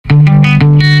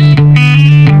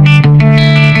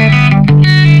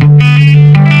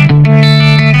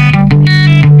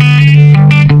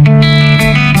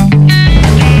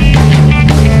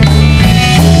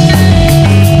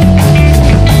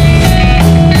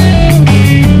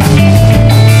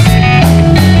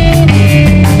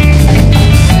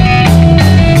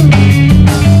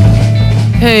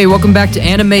Hey, welcome back to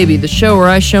Animaybe, the show where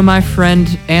I show my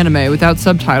friend anime without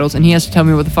subtitles, and he has to tell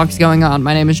me what the fuck's going on.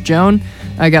 My name is Joan.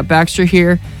 I got Baxter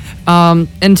here,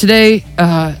 and today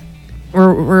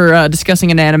we're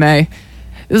discussing an anime.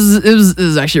 This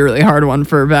is actually a really hard one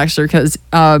for Baxter because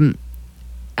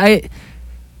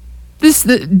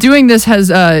doing this has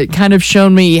kind of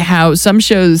shown me how some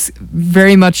shows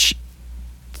very much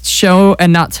show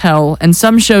and not tell, and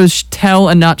some shows tell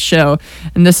and not show,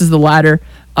 and this is the latter.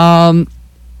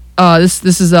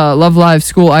 This is a Love Live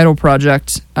School Idol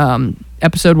Project,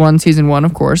 episode 1, season 1,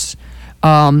 of course.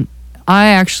 I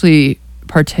actually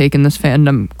partake in this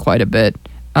fandom quite a bit.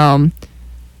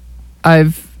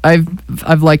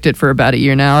 I've liked it for about a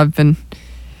year now. I've been,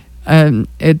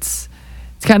 it's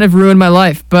kind of ruined my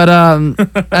life, but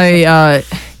I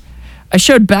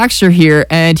showed Baxter here,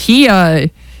 and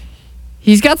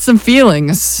he's got some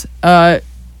feelings.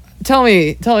 Tell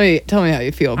me how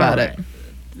you feel about it.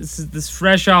 This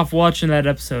fresh off watching that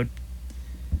episode.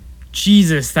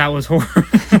 Jesus, that was horrible.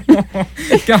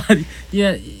 God,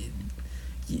 yeah.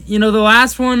 You know, the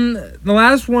last one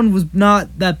was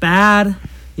not that bad.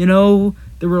 You know,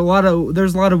 there's a lot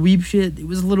of weeb shit. It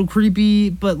was a little creepy,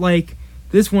 but like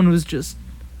this one was just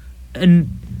a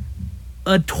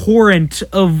torrent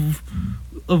of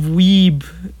weeb,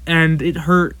 and it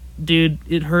hurt, dude.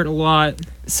 It hurt a lot.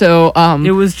 So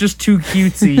it was just too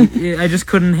cutesy. I just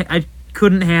couldn't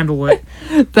handle it.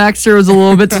 Baxter was a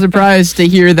little bit surprised to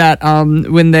hear that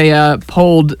when they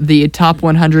polled the top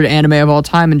 100 anime of all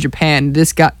time in Japan,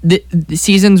 this got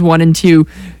seasons 1 and 2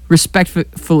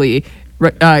 respectfully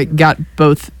got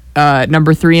both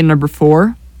number 3 and number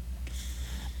 4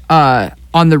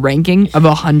 on the ranking of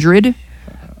 100,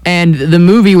 and the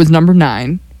movie was number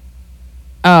 9,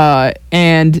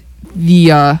 and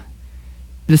the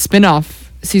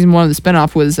spin-off, season 1 of the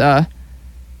spin-off was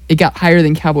it got higher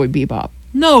than Cowboy Bebop.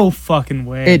 No fucking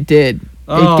way. It did.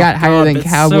 Oh, it got higher than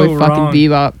Cowboy so fucking wrong.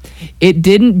 Bebop. It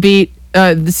didn't beat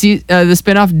the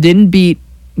spinoff didn't beat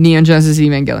Neon Genesis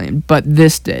Evangelion, but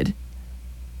this did.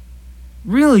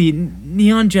 Really?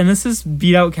 Neon Genesis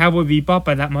beat out Cowboy Bebop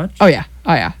by that much? Oh yeah.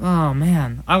 Oh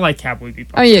man, I like Cowboy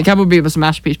Bebop. Oh yeah, Cowboy Bebop's a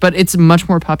masterpiece, but it's much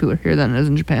more popular here than it is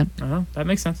in Japan. Oh, that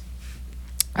makes sense.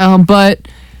 But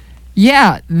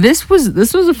yeah, this was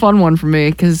a fun one for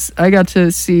me because I got to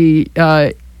see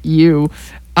you.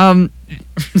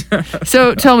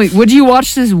 So tell me, would you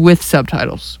watch this with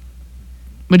subtitles?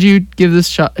 Would you give this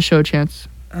show a chance?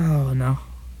 Oh no.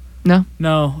 No?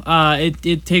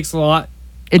 It takes a lot.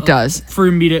 It does. For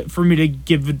me to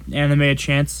give an anime a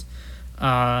chance,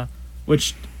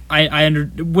 which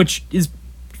which is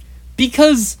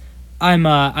because I'm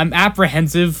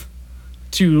apprehensive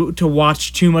to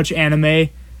watch too much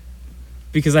anime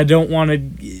because I don't want to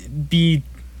be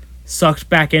sucked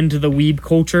back into the weeb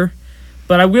culture.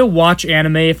 But I will watch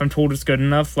anime if I'm told it's good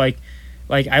enough. Like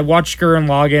I watched Gurren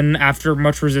Lagann after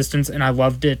much resistance, and I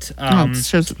loved it. It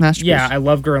shows masterpiece. Yeah, I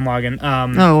love Gurren Lagann.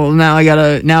 Well, now I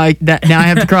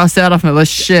have to cross that off my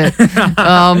list. Shit.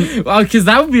 Well, because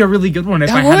that would be a really good one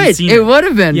if I hadn't seen it. It would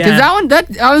have been, because Yeah.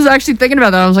 that I was actually thinking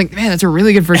about that. I was like, man, that's a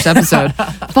really good first episode.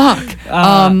 Fuck.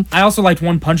 I also liked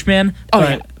One Punch Man.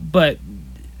 But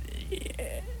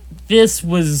this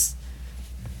was.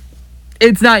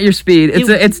 It's not your speed.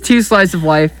 It's too slice of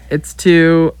life. It's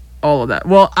too all of that.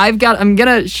 Well, I'm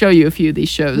gonna show you a few of these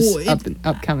shows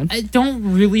upcoming. I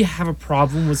don't really have a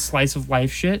problem with slice of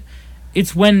life shit.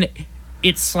 It's when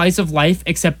it's slice of life,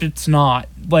 except it's not.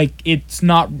 Like, it's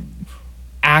not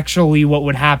actually what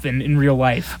would happen in real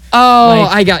life. Oh,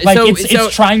 I got it. Like,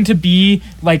 it's trying to be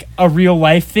like a real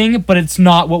life thing, but it's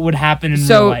not what would happen in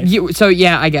real life. So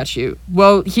yeah, I got you.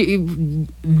 Well,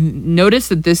 notice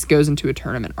that this goes into a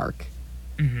tournament arc.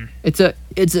 Mm-hmm. It's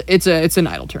an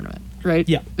idol tournament, right?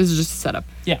 Yeah. This is just a setup.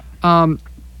 Yeah.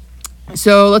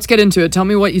 So let's get into it. Tell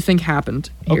me what you think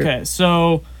happened here. Okay,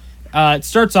 so it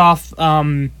starts off.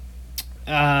 We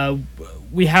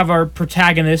have our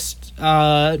protagonist,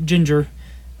 Ginger,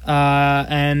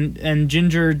 and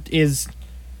Ginger is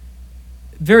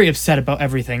very upset about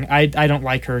everything. I don't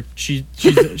like her.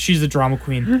 She's a drama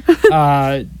queen,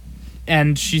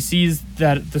 and she sees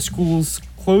that the school's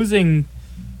closing.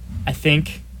 I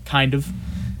think, kind of.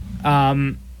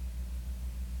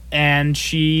 And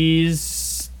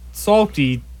she's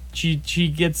salty.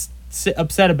 She gets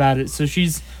upset about it, so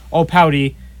she's all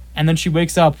pouty, and then she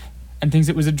wakes up and thinks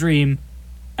it was a dream,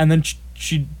 and then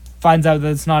she finds out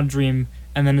that it's not a dream,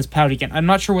 and then is pouty again. I'm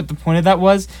not sure what the point of that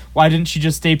was. Why didn't she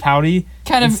just stay pouty?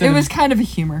 It was kind of a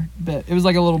humor bit. It was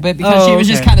like a little bit because she was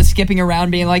just kind of skipping around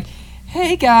being like,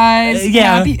 hey guys,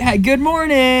 Yeah. good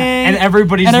morning, And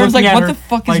everybody's everyone's looking like, at what her, the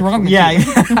fuck is like, wrong with yeah.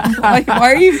 you? Like,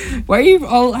 why are you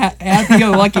all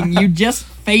happy-go-lucky? You just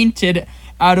fainted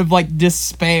out of like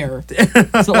despair.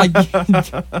 So like,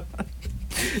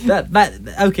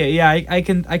 Okay, yeah, I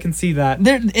can see that.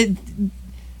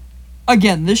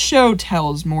 Again, this show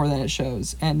tells more than it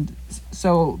shows, and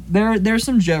so there's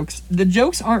some jokes. The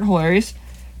jokes aren't hilarious,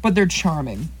 but they're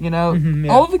charming. You know, Yeah.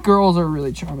 all of the girls are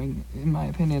really charming, in my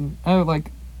opinion.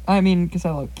 Because I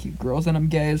love cute girls and I'm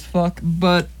gay as fuck.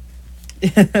 But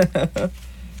you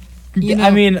know,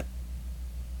 I mean,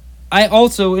 I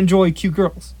also enjoy cute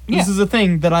girls. This Yeah. is a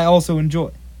thing that I also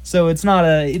enjoy. So it's not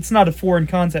a foreign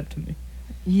concept to me.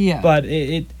 yeah. But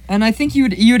it And I think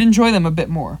you'd enjoy them a bit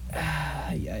more.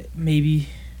 yeah, maybe.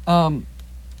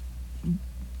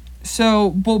 So,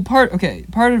 well, part of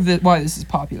it, why this is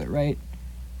popular, right,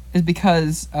 is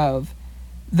because of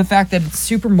the fact that it's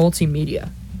super multimedia.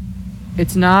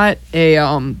 It's not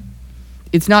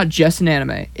it's not just an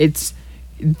anime.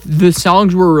 The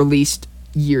songs were released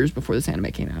years before this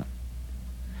anime came out.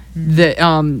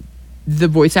 The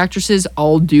voice actresses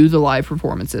all do the live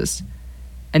performances.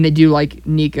 And they do like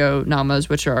Nico Namas,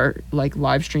 which are like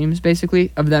live streams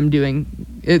basically of them doing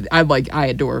it. I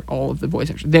adore all of the voice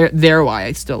actors. They're why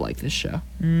I still like this show.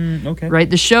 Okay. Right?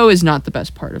 The show is not the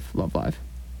best part of Love Live.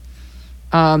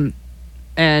 And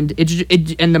and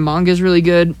the manga is really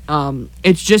good.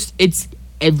 It's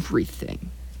everything.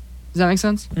 Does that make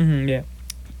sense? Yeah.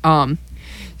 And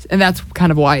that's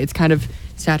kind of why it's kind of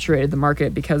saturated the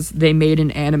market, because they made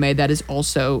an anime that is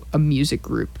also a music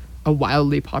group. A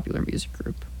wildly popular music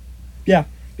group. Yeah,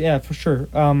 for sure.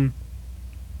 So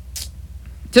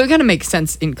it kind of makes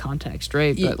sense in context,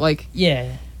 right? But like,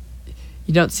 yeah,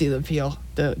 you don't see the appeal,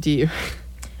 do you?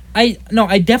 I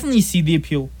definitely see the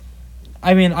appeal.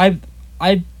 I mean, I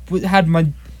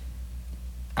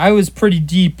was pretty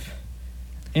deep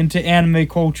into anime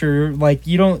culture. Like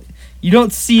you don't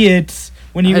see it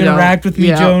when you interact with me,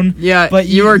 Joan. Yeah, but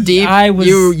you were deep.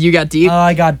 You got deep.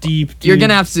 I got deep. Dude. You're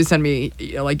gonna have to send me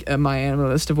my anime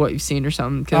list of what you've seen or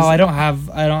something. Cause I don't have.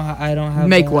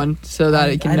 Make that. one so that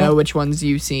I can know don't- which ones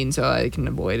you've seen, so I can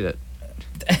avoid it.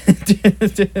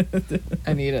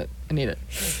 I need it.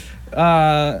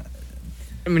 I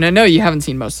mean, I know you haven't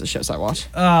seen most of the shows I watch.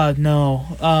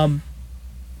 No.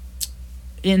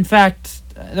 In fact,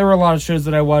 there were a lot of shows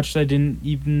that I watched I didn't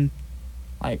even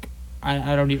like.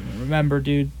 I don't even remember,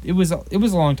 dude. It was a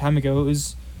long time ago. It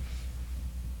was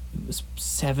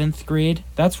 7th grade.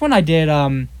 That's when I did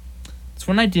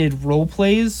role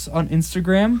plays on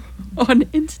Instagram. On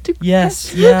Instagram.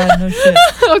 Yes. Yeah. No shit.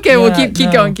 Okay, well Yeah, keep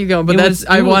no. going. But It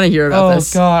I was- want to hear about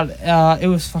this. Oh god, it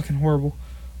was fucking horrible.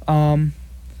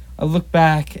 I look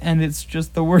back and it's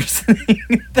just the worst thing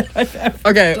that I've ever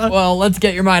Okay, done. well, let's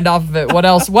get your mind off of it. What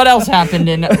else happened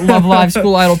in Love Live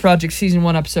School Idol Project Season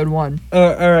 1, Episode 1?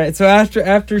 All right. So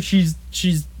after she's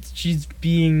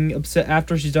being upset,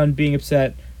 after she's done being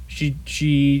upset,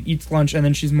 she eats lunch and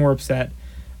then she's more upset.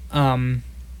 Her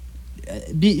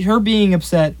being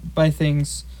upset by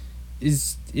things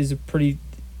is a pretty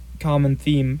common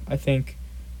theme, I think,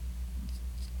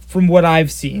 from what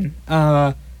I've seen.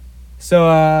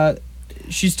 So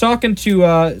she's talking to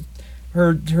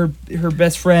her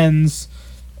best friends,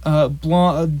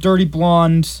 dirty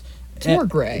blonde. It's more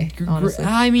gray, honestly.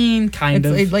 I mean, kind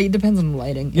of. It depends on the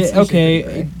lighting. It's Yeah, usually okay.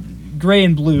 pretty gray. Gray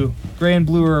and blue. Gray and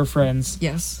blue are her friends.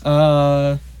 Yes.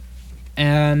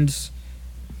 And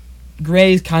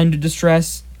Gray is kind of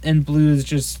distressed, and Blue is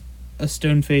just a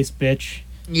stone-faced bitch.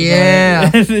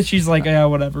 Yeah. She's like, yeah,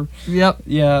 whatever. Yep.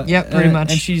 Yeah. Yep, pretty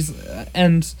much.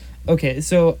 Okay,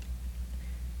 so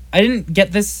I didn't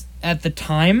get this at the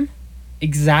time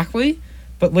exactly,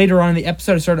 but later on in the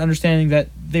episode I started understanding that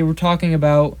they were talking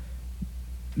about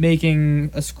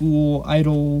making a school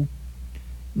idol.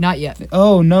 Not yet.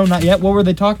 Oh, no, not yet. What were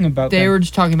they talking about? They then? were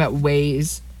just talking about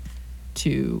ways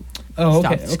to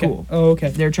stop school. Oh, okay.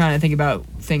 They're trying to think about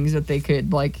things that they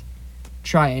could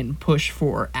try and push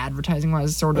for advertising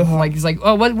wise, sort of it's like,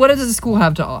 oh, what does the school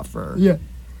have to offer? Yeah.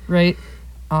 Right.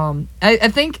 I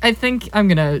think I'm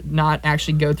gonna not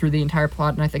actually go through the entire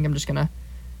plot, and I think I'm just gonna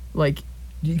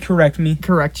Correct me.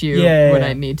 correct you when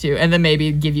I need to, and then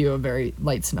maybe give you a very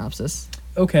light synopsis,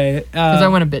 Okay. because I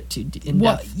went a bit too in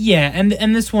Well, depth. yeah,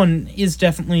 and this one is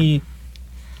definitely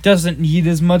doesn't need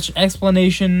as much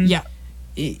explanation. Yeah.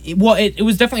 It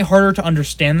was definitely harder to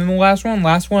understand than the last one.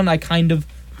 Last one, I kind of,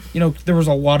 there was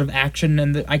a lot of action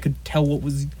and I could tell what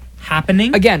was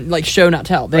happening. Again, show not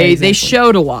tell. They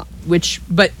showed a lot,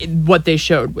 but what they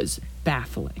showed was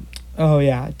baffling. Oh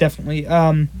yeah, definitely.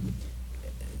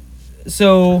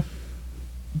 So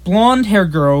blonde hair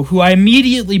girl who I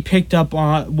immediately picked up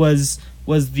on was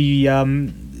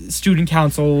the student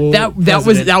council. That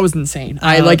was insane.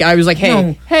 I was like, hey,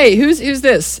 no. hey, who's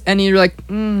this? And you're like,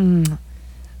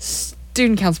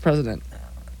 student council president.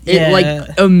 Yeah. It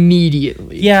like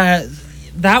immediately. Yeah,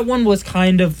 that one was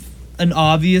kind of an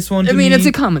obvious one to me. It's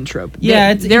a common trope.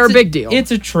 Yeah, they're a big deal. It's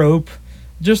a trope.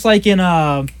 Just like in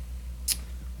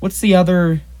what's the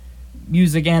other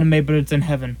music anime, but it's in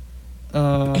heaven?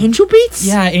 Angel Beats?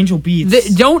 Yeah, Angel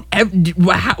Beats.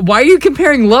 Why are you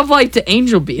comparing Love Light to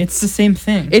Angel Beats? It's the same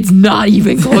thing. It's not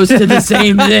even close to the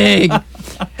same thing.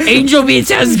 Angel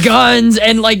Beats has guns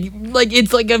and like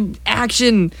it's like a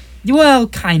action. Well,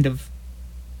 kind of.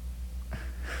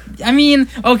 I mean,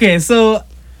 okay, so all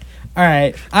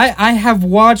right. I have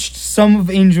watched some of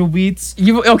Angel Beats.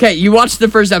 You watched the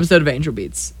first episode of Angel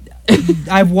Beats.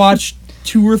 I've watched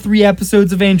 2 or 3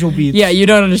 episodes of Angel Beats. Yeah, you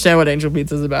don't understand what Angel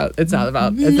Beats is about. It's not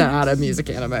a music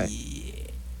anime.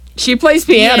 She plays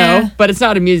piano, but it's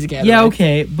not a music anime. Yeah,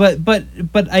 okay, but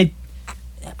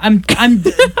I'm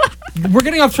we're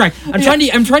getting off track. I'm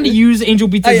trying to use Angel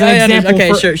Beats as an example.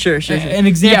 Okay, sure. An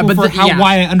example for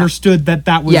why I understood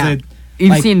that was a.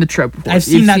 You've seen the trope before. I've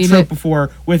seen that trope before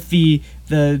with the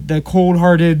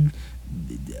cold-hearted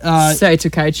Saito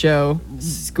Kaicho,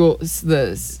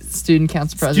 the student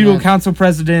council president. Student council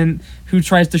president who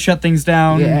tries to shut things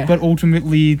down, but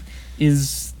ultimately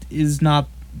is not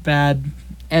bad.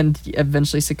 And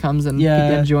eventually succumbs and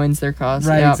joins their cause.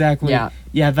 Right, exactly.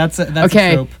 Yeah, that's a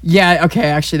trope. Yeah, okay,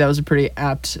 actually that was a pretty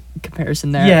apt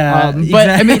comparison there. Yeah, but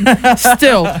I mean,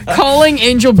 still, calling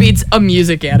Angel Beats a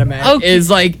music anime is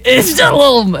like, it's just a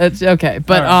little, it's okay.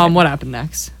 But right. What happened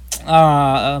next?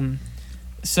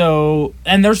 So,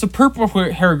 and there's a purple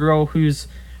hair girl who's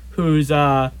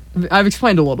I've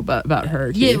explained a little bit about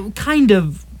her. Yeah, kind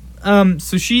of.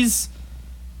 So she's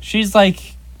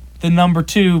like the number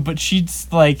 2, but she's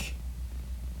like,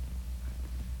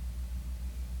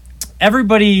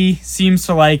 everybody seems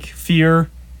to like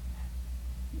fear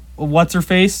what's her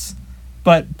face,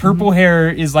 but purple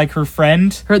hair is like her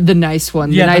friend. The nice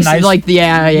one. Yeah, the nice like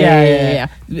yeah.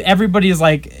 Everybody is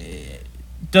like,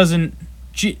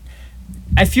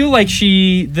 I feel like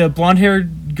the blonde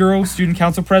haired girl, student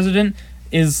council president,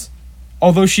 is,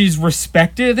 although she's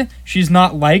respected, she's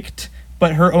not liked,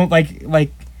 but her own like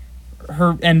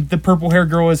her, and the purple hair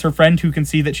girl is her friend who can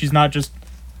see that she's not just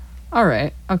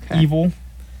evil.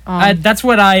 That's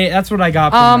what I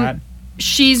got from that.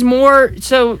 She's more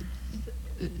so.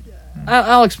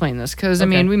 I'll explain this because I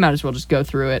mean we might as well just go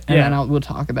through it and then we'll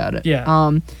talk about it.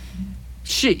 Yeah.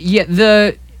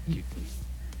 The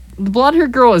blonde hair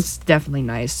girl is definitely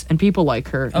nice and people like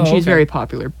her and she's very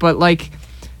popular, but like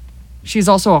she's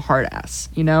also a hard ass,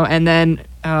 you know. And then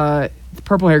the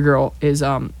purple hair girl is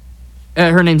her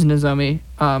name's Nozomi.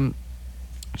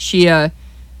 She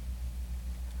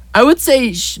I would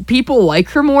say people like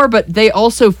her more, but they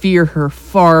also fear her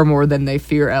far more than they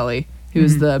fear Ellie,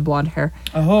 who's the blonde hair.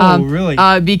 Oh, really?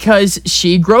 Because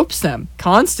she gropes them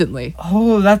constantly.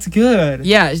 Oh, that's good.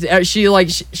 Yeah, she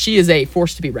is a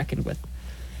force to be reckoned with.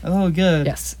 Oh, good.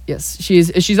 Yes.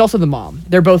 She's also the mom.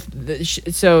 They're both.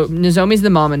 So Nozomi's the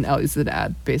mom and Ellie's the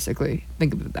dad. Basically,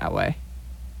 think of it that way.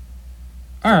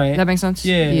 All right. That makes sense.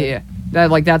 Yeah.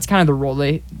 That's kind of the role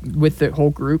with the whole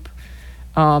group.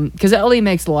 Because Ellie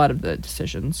makes a lot of the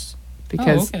decisions.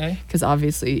 Because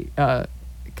obviously, the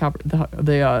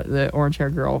orange hair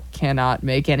girl cannot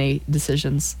make any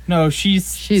decisions. No,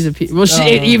 she's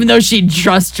even though she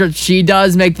trusts her, she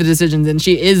does make the decisions, and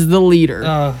she is the leader.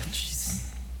 Oh, jeez.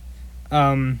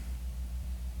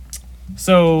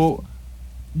 So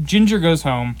Ginger goes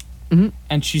home,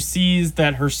 and she sees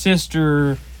that her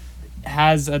sister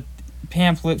has a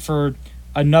pamphlet for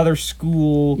another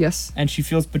school. Yes. And she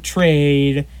feels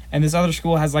betrayed, and this other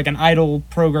school has like an idol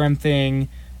program thing,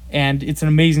 and it's an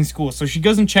amazing school. So she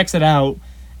goes and checks it out,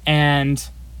 and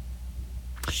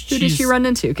who does she run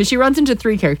into? Because she runs into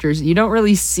 3 characters. You don't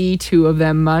really see 2 of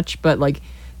them much, but like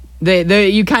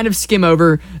you kind of skim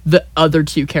over the other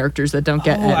 2 characers that don't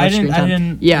get much screen time. I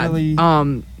didn't really...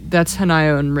 that's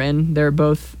Hanayo and Rin. They're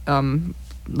both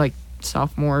like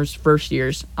sophomores, first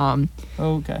years.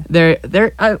 Okay.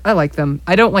 I like them.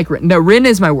 I don't like Rin. No, Rin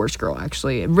is my worst girl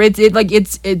actually.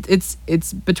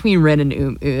 It's between Rin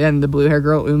and the blue hair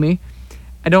girl Umi.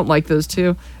 I don't like those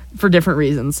 2 for different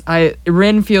reasons.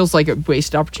 Rin feels like a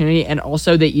wasted opportunity, and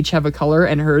also they each have a color,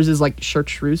 and hers is like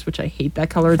chartreuse, which I hate that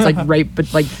color. It's like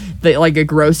but like a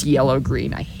gross yellow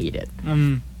green. I hate it.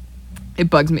 It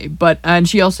bugs me. And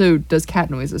she also does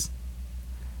cat noises.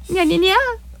 Yeah.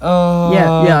 Oh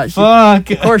yeah. Fuck.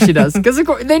 Of course she does, because of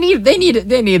course they need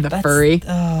the furry.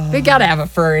 They gotta have a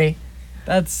furry.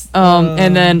 That's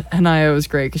And then Hanaya was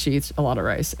great because she eats a lot of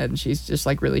rice and she's just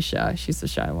like really shy. She's the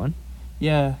shy one.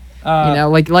 yeah. You know,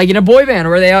 like in a boy band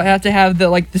where they all have to have the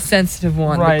like the sensitive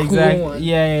one, Right, the cool exactly. one.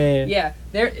 Yeah.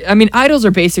 I mean, idols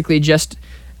are basically just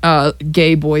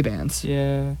gay boy bands.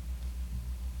 Yeah.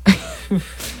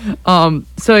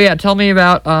 So yeah, tell me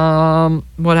about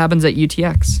what happens at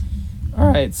UTX.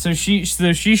 All right. So she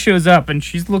shows up and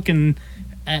she's looking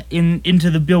into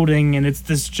the building, and it's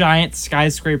this giant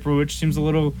skyscraper, which seems a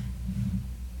little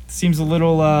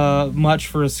much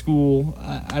for a school.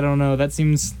 I don't know. That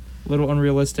seems a little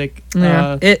unrealistic.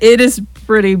 Yeah, it is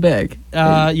pretty big.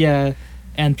 Yeah,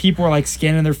 and people are like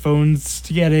scanning their phones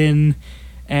to get in,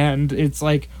 and it's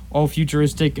like all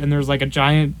futuristic, and there's like a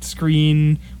giant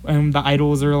screen, and the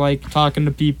idols are like talking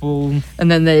to people.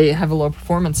 And then they have a little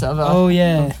performance of. Oh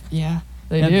yeah, yeah,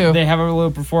 they do. They have a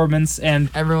little performance, and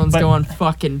everyone's going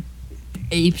fucking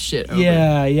ape shit over.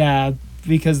 Yeah,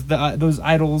 because those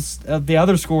idols, the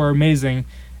other score are amazing,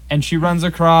 and she runs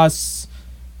across,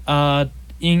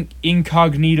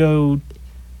 incognito.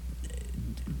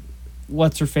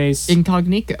 What's her face?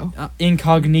 Incognito.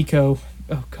 Incognito.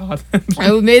 Oh God! I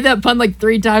made that pun like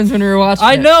 3 times when we were watching.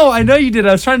 I know you did.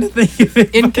 I was trying to think of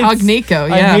it. Incognito.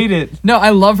 Yeah, I hate it. No,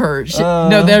 I love her.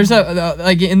 No, there's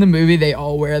like in the movie they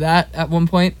all wear that at one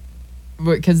point,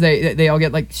 because they all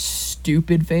get like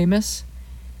stupid famous.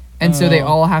 And so they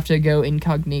all have to go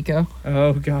incognito.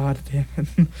 Oh God, damn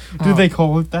it! Do they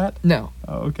call it that? No.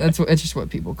 Oh, okay. It's just what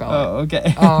people call it. Oh,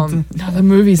 okay. No, the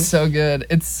movie's so good.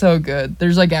 It's so good.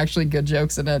 There's like actually good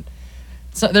jokes in it.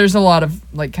 So there's a lot of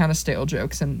like kind of stale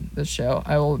jokes in this show,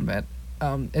 I will admit.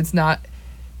 It's not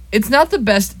the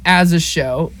best as a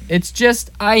show. It's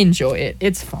just I enjoy it.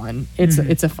 It's fun. It's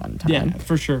a fun time. Yeah,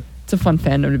 for sure. It's a fun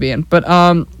fandom to be in. But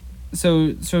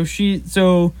so she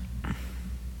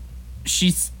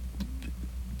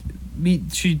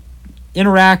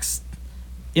interacts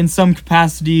in some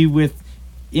capacity with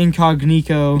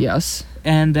Incognito. Yes.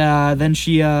 And then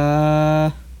she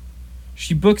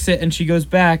books it, and she goes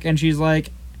back, and she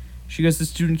goes to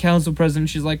student council president.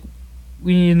 She's like,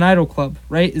 we need an idol club,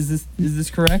 right? Is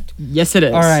this correct? Yes, it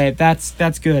is. All right,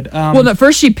 that's good. Well, at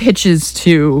first she pitches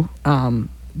to the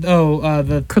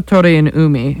Kotori and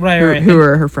Umi, right, who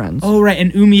are her friends. Oh, right,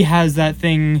 and Umi has that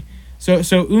thing. So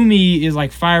Umi is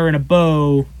like firing a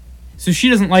bow. So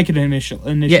she doesn't like it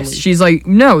initially. Yes, she's like,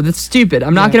 no, that's stupid.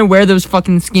 I'm not gonna wear those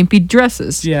fucking skimpy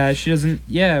dresses. Yeah, she doesn't.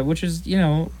 Yeah, which is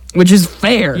which is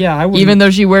fair. Yeah, I wouldn't. Even though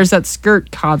she wears that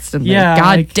skirt constantly. Yeah,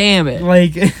 God damn it.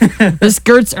 Like the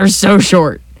skirts are so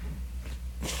short.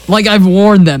 Like I've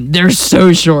worn them. They're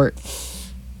so short.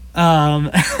 They're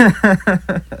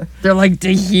like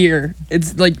to here.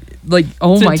 It's like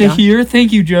oh my god. To here?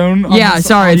 Thank you, Joan. Yeah,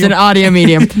 sorry, it's an audio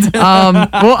medium.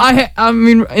 Well, I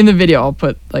mean in the video I'll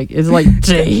put like it's like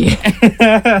to here.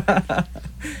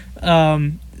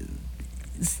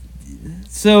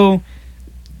 So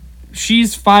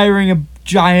she's firing a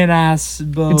giant ass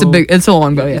bow. It's a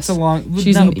long bow, yes. It's a long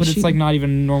it's like not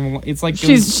even normal. It's like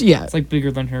it's like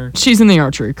bigger than her. She's in the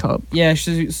archery club. Yeah,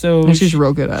 she's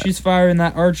real good at it. She's firing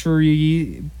that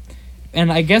archery,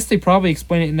 and I guess they probably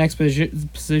explain it in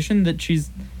exposition that she's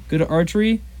good at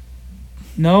archery.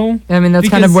 No? I mean that's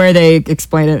kind of where they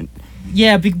explain it.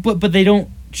 Yeah, but they don't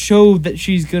show that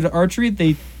she's good at archery.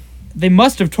 They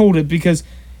must have told it, because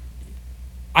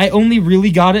I only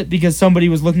really got it because somebody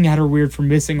was looking at her weird for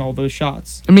missing all those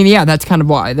shots. I mean, yeah, that's kind of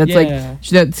why. That's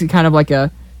that's kind of like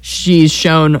she's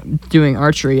shown doing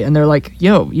archery, and they're like,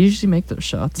 yo, you usually make those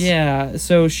shots. Yeah,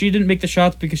 so she didn't make the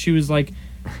shots because she was like,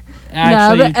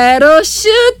 actually... Now the arrow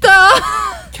shooter!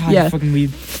 God, yeah. Fucking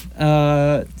weed.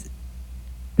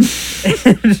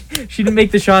 She didn't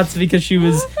make the shots because she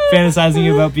was fantasizing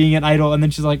about being an idol, and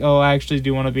then she's like, oh, I actually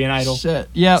do want to be an idol. Shit,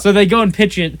 yeah. So they go and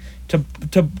pitch it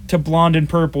to Blonde and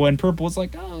Purple, and Purple is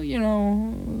like,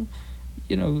 oh,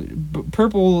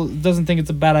 Purple doesn't think it's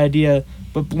a bad idea,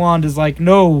 but Blonde is like,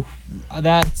 no,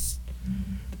 that's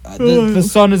the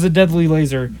sun is a deadly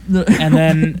laser. And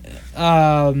then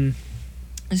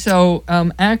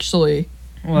actually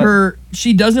what?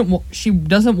 She doesn't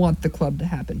want the club to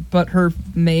happen, but her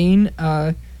main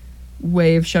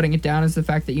way of shutting it down is the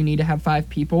fact that you need to have 5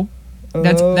 people.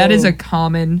 That is a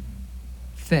common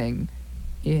thing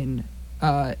in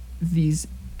these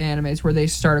animes where they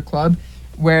start a club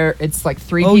where it's like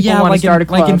 3 people want to start a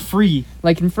club. Like in Free,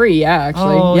 yeah,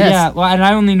 actually. Oh, yes. yeah. Well, and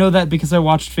I only know that because I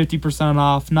watched 50%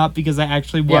 Off, not because I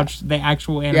actually watched the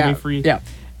actual anime Free. Yeah.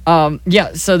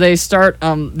 So they start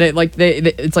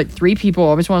it's like 3 people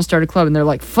always want to start a club, and they're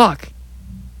like, fuck,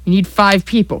 you need 5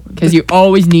 people because you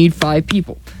always need 5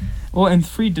 people. Well, in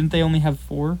Free, didn't they only have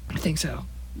 4? I think so.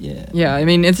 Yeah. Yeah, I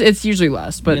mean it's usually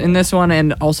less, but in this one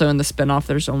and also in the spinoff,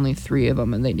 there's only 3 of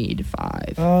them, and they need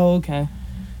 5. Oh, okay.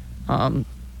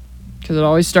 Because it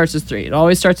always starts as 3. It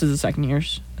always starts as the second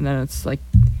years, and then it's like,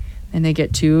 and they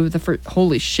get 2 of the first.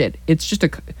 Holy shit! It's just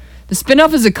the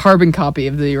spinoff is a carbon copy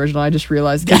of the original. I just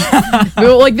realized that.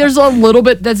 But, like, there's a little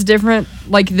bit that's different.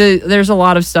 Like there's a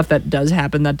lot of stuff that does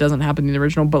happen that doesn't happen in the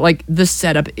original, but like the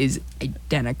setup is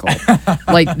identical.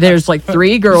 Like there's like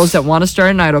 3 girls that want to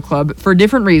start an idol club for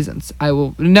different reasons.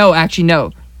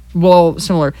 No. Well,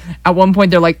 similar. At one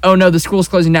point, they're like, "Oh no, the school's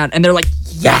closing down," and they're like,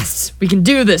 "Yes, we can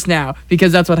do this now,"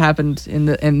 because that's what happened in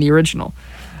the original.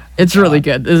 It's really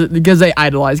good because they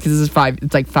idolize, because this is 5.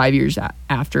 It's like 5 years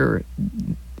after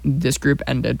this group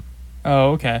ended.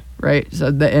 Oh, okay. Right. So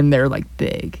and they're like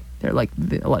big. They're like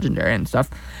legendary and stuff.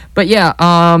 But yeah,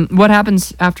 what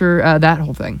happens after that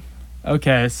whole thing?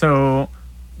 Okay, so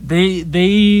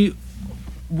they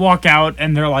walk out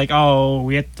and they're like, "Oh,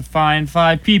 we have to find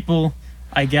 5 people,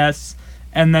 I guess."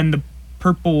 And then the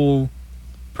purple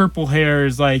hair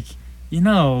is like,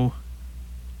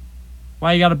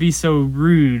 why you gotta be so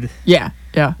rude? Yeah.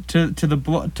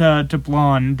 To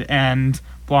blonde, and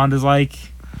blonde is like,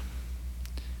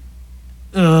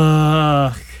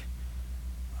 ugh,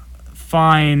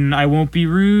 fine, I won't be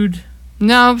rude.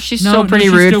 No, she's still pretty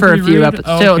rude for a few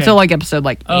episodes. Till like episode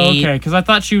 8. Okay, because I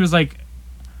thought she was like,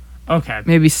 okay,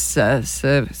 maybe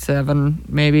 7,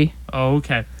 maybe. Oh,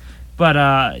 okay, but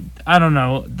I don't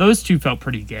know. Those 2 felt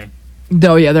pretty gay.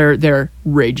 Oh yeah, they're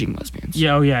raging lesbians.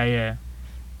 Yeah. Oh yeah.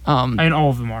 I mean, all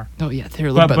of them are. Oh yeah,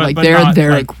 they're but like not,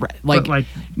 they're like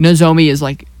Nozomi is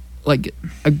like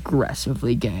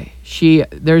aggressively gay.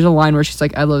 There's a line where she's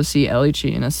like, "I love to see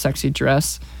Elichi in a sexy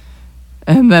dress,"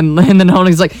 and then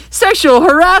Honig's like, "Sexual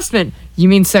harassment? You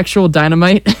mean sexual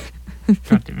dynamite?"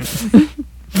 God damn it.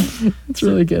 It's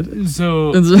really good.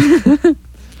 So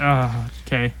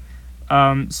okay.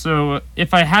 So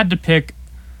if I had to pick,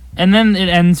 and then it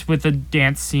ends with a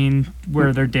dance scene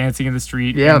where they're dancing in the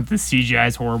street. Yeah. And the CGI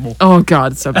is horrible. Oh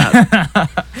god, it's so bad.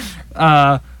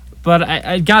 But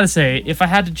I gotta say, if I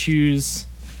had to choose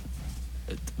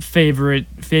favorite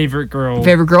girl,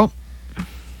 man,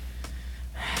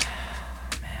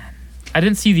 I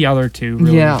didn't see the other 2.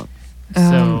 Really. Yeah.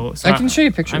 So I can show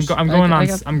you pictures. I'm going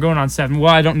on 7.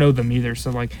 Well, I don't know them either.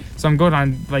 So I'm going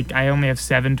on, like, I only have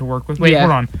 7 to work with. Wait,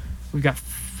 hold on. We've got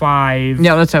 5.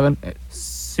 Yeah, that's 7.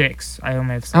 6. I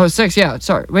only have 6. Oh, 6. Yeah.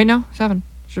 Sorry. Wait, no, 7.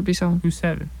 Should be 7. Who's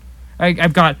 7?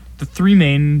 I've got the 3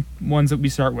 main ones that we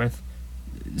start with.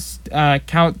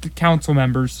 Council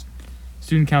members,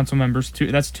 student council members.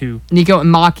 2. That's 2. Nico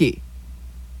and Maki.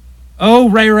 Oh,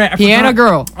 right. Piano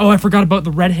girl. Oh, I forgot about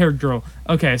the red-haired girl.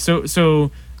 Okay, so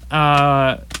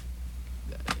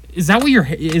is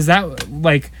that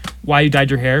like why you dyed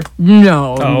your hair?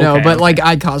 No, okay, but like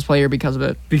I cosplay her because of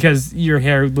it. Because your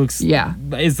hair looks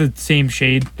is the same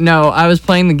shade. No, I was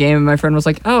playing the game and my friend was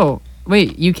like, "Oh,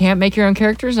 wait, you can't make your own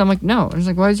characters?" I'm like, "No." I was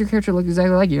like, "Why does your character look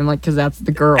exactly like you?" I'm like, "Because that's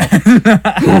the girl."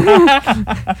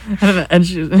 And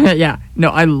she, no,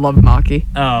 I love Maki.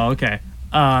 Oh, okay.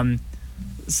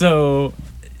 So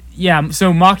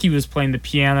Maki was playing the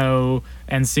piano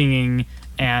and singing,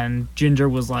 and Ginger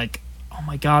was like, "Oh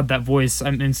my god, that voice!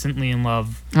 I'm instantly in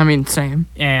love." I mean, same.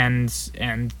 And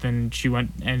then she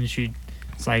went and she's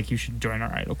like, "You should join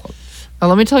our idol club."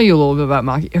 Let me tell you a little bit about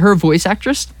Maki, her voice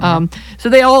actress. So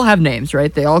they all have names,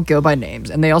 right? They all go by names,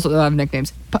 and they also have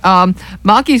nicknames.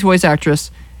 Maki's voice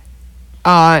actress,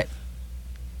 her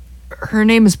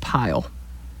name is Pile,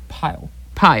 like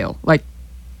Pile.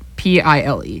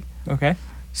 Okay.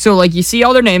 So like you see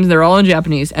all their names, they're all in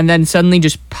Japanese, and then suddenly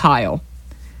just Pile.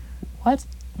 What?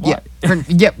 Yeah,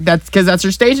 that's because that's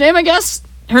her stage name, I guess.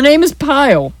 Her name is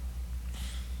Pile.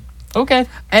 Okay.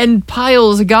 And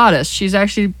Pile is a goddess. She's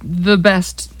actually the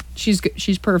best. She's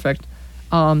perfect.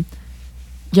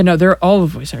 They're all the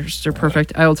voice actors are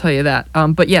perfect. I will tell you that.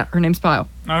 But yeah, her name's Pile.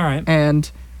 All right. And,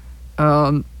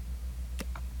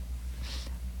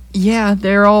 yeah,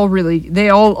 they're all really.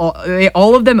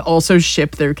 All of them also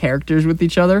ship their characters with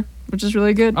each other, which is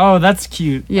really good. Oh, that's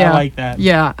cute. Yeah, I like that.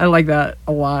 Yeah, I like that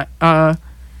a lot.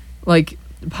 Like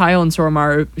Pyle and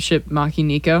Soromaru ship Maki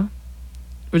Nico,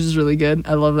 which is really good.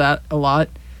 I love that a lot.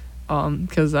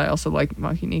 Because I also like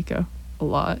Maki Nico a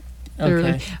lot. Okay.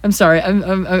 Really, I'm sorry.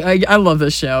 I love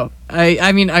this show.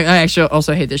 I mean, I actually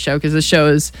also hate this show because this show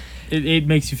is. It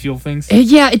makes you feel things.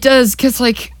 Yeah, it does. Because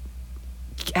like,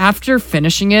 after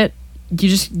finishing it, you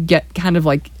just get kind of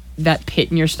like that pit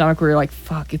in your stomach where you're like,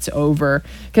 fuck, it's over.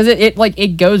 Because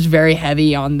it goes very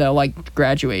heavy on the like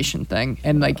graduation thing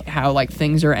and like how like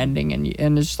things are ending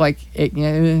and it's like it,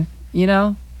 you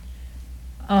know.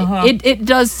 Uh-huh. It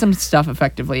does some stuff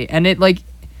effectively, and it like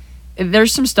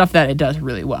there's some stuff that it does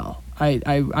really well.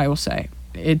 I will say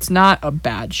it's not a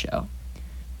bad show.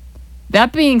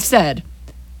 That being said,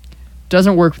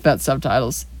 doesn't work without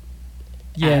subtitles.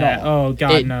 Yeah. Oh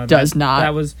God, it no. Does not.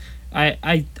 That was.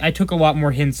 I took a lot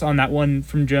more hints on that one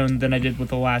from Joan than I did with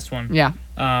the last one. Yeah.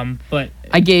 But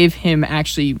I gave him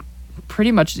actually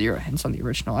pretty much 0 hints on the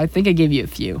original. I think I gave you a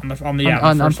few on the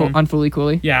first one. On Fooly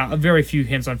Cooley. Yeah, a very few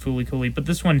hints on Fooly Cooley, but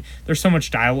this one there's so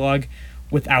much dialogue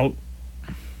without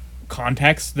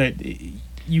context that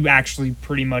you actually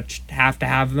pretty much have to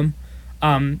have them.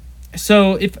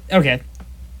 So if okay,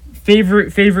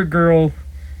 favorite girl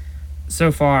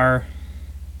so far.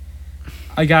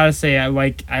 I gotta say, I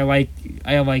like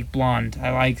blonde.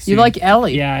 I like. You like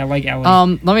Ellie? Yeah, I like Ellie.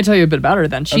 Let me tell you a bit about her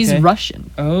then. She's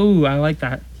Russian. Oh, I like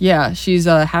that. Yeah, she's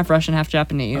half Russian, half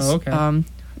Japanese. Oh,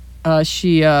 okay.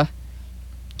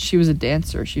 She was a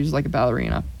dancer. She was like a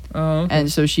ballerina. Oh, okay.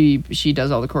 And so she does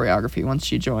all the choreography once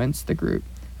she joins the group.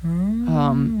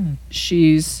 Oh.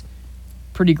 She's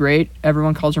pretty great.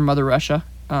 Everyone calls her Mother Russia.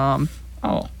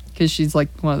 Because she's like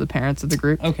one of the parents of the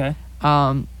group. Okay.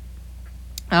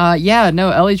 Yeah, no,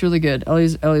 Ellie's really good.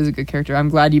 Ellie's a good character. I'm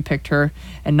glad you picked her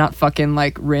and not fucking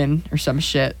like Rin or some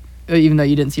shit. Even though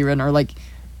you didn't see Rin, or like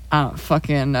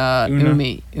fucking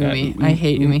Umi. I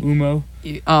hate Umi. Umo.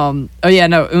 Oh yeah,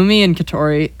 no, Umi and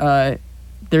Katori.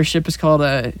 Their ship is called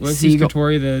Seagull.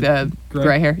 Katori, the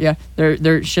gray hair. Yeah,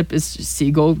 their ship is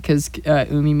Seagull because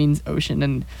Umi means ocean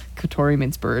and Katori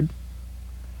means bird.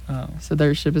 Oh. So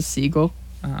their ship is Seagull.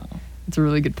 Oh. It's a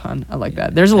really good pun. I like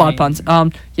that. There's a lot of puns.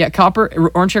 Yeah,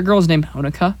 orange hair girl is named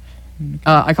Honoka.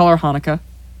 I call her Hanukkah.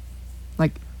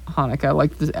 Like Hanukkah,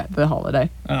 like the holiday.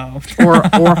 Oh.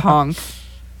 or Honk.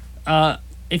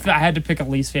 If I had to pick a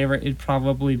least favorite, it'd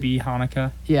probably be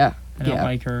Hanukkah. Yeah. I don't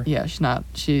like her. Yeah, she's not.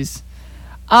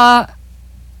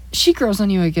 She grows on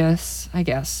you, I guess.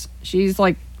 She's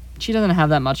like, she doesn't have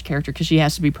that much character because she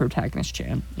has to be protagonist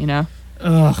Chan, you know?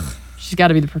 Ugh. She's got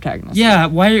to be the protagonist. Yeah,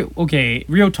 why... Okay,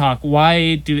 real talk.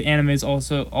 Why do animes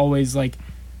also always, like,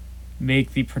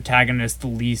 make the protagonist the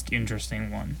least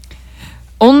interesting one?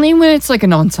 Only when it's, like,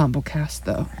 an ensemble cast,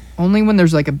 though. Only when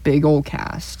there's, like, a big old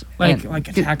cast. Like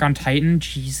Attack on Titan?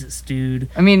 Jesus, dude.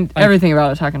 I mean, like, everything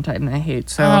about Attack on Titan I hate,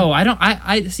 so... Oh, I don't...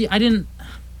 I see, I didn't...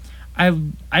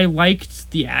 I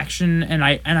liked the action, and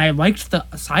I liked the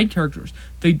side characters.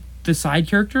 The side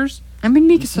characters... I mean,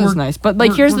 Mikasa's nice, but,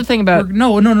 like, here's the thing about...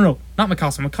 No. Not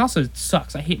Mikasa. Mikasa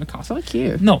sucks. I hate Mikasa. Fuck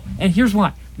you. No, and here's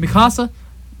why. Mikasa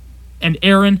and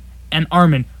Eren and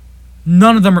Armin,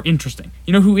 none of them are interesting.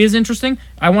 You know who is interesting?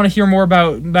 I want to hear more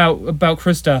about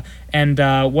Krista and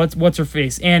what's her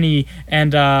face? Annie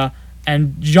and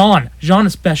Joan. Joan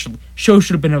especially. Show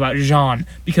should have been about Joan,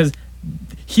 because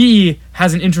he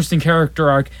has an interesting character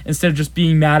arc instead of just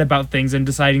being mad about things and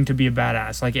deciding to be a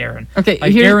badass like Eren. Okay,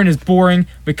 like Eren is boring.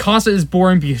 Mikasa is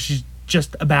boring because she's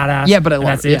just a badass. Yeah, but I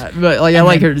love it. Yeah, but like I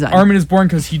like her design. Armin is boring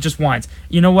because he just whines.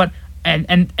 You know what? And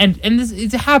this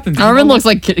it happens. Armin looks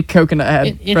like Coconut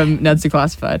Head from Ned's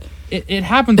Declassified. It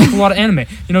happens with a lot of anime.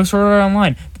 You know, Sword Art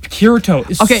Online. Kirito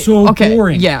is so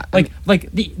boring. Yeah, like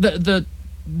the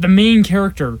main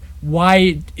character.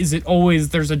 Why is it always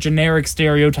there's a generic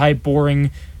stereotype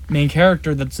boring main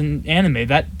character that's an anime?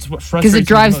 That's what frustrates me. Because it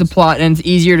drives the the plot, and it's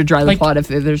easier to drive the plot if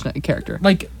there's no character.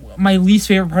 Like, my least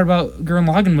favorite part about Gurren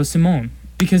Lagann was Simone,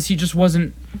 because he just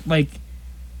wasn't like.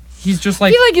 He's just like.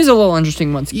 I feel like he's a little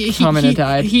interesting once Kamina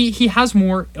died. He has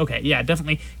more. Okay, yeah,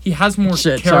 definitely. He has more.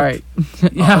 Sorry.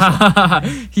 Yeah,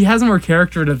 he has more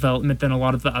character development than a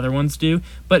lot of the other ones do.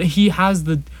 But he has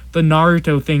the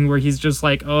Naruto thing where he's just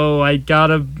like, oh, I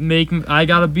gotta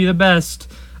be the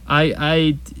best.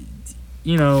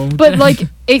 You know. But like,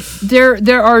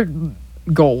 there are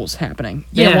goals happening.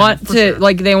 They want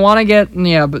to get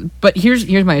but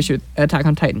here's my issue with Attack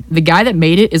on Titan. The guy that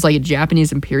made it is like a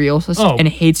Japanese imperialist and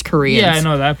hates Koreans. Yeah, I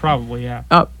know that probably,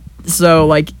 yeah. So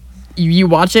like you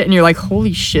watch it and you're like,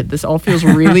 holy shit, this all feels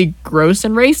really gross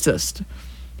and racist.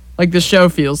 Like the show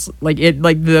feels like it,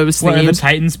 like those things. Are the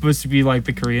Titans supposed to be like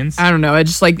the Koreans? I don't know. I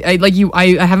just I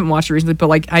haven't watched it recently, but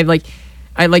like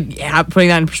putting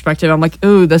that in perspective, I'm like,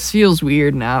 ooh, this feels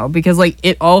weird now, because like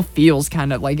it all feels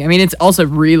kind of like, I mean, it's also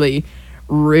really,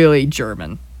 really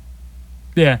German.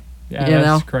 Yeah,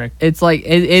 that's correct. It's like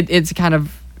it's kind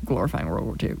of glorifying World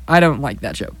War II. I don't like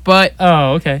that show, but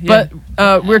okay. Yeah.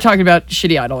 But we're talking about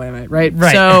shitty idol anime, right?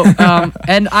 Right. So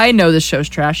and I know this show's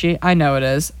trashy. I know it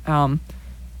is.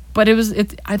 But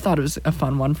I thought it was a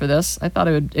fun one for this. I thought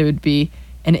it would be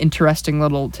an interesting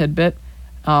little tidbit.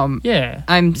 Yeah.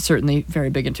 I'm certainly very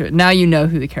big into it. Now you know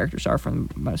who the characters are for the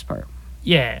most part.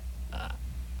 Yeah.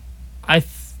 I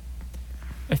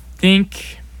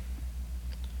think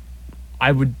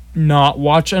I would not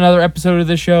watch another episode of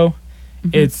the show.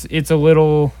 It's a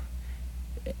lot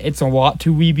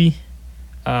too weeby,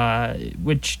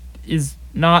 which is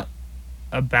not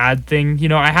a bad thing. You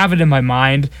know, I have it in my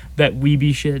mind that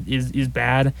weeby shit is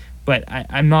bad, but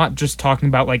I'm not just talking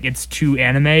about like it's too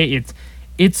anime.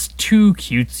 It's too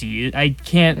cutesy. I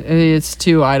can't. It's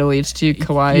too idly. It's too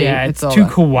kawaii. Yeah, it's too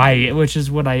kawaii, which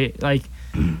is what I like.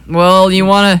 Well,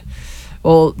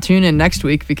 tune in next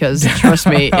week because trust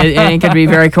me, it ain't gonna be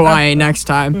very kawaii next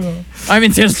time. I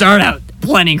mean, it's gonna start out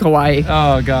plenty kawaii.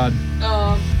 Oh God.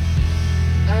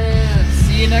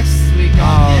 See you next week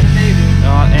on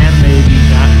Animaybe.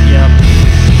 Animaybe. Yep.